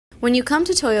When you come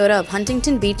to Toyota of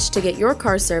Huntington Beach to get your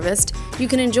car serviced, you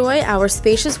can enjoy our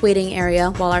spacious waiting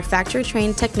area while our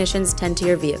factory-trained technicians tend to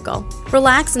your vehicle.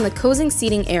 Relax in the cozy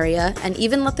seating area and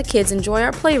even let the kids enjoy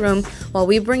our playroom while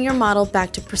we bring your model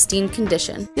back to pristine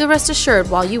condition. You'll rest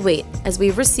assured while you wait, as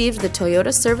we've received the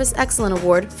Toyota Service Excellence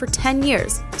Award for 10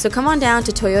 years. So come on down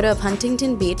to Toyota of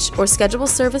Huntington Beach or schedule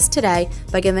service today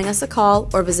by giving us a call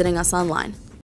or visiting us online.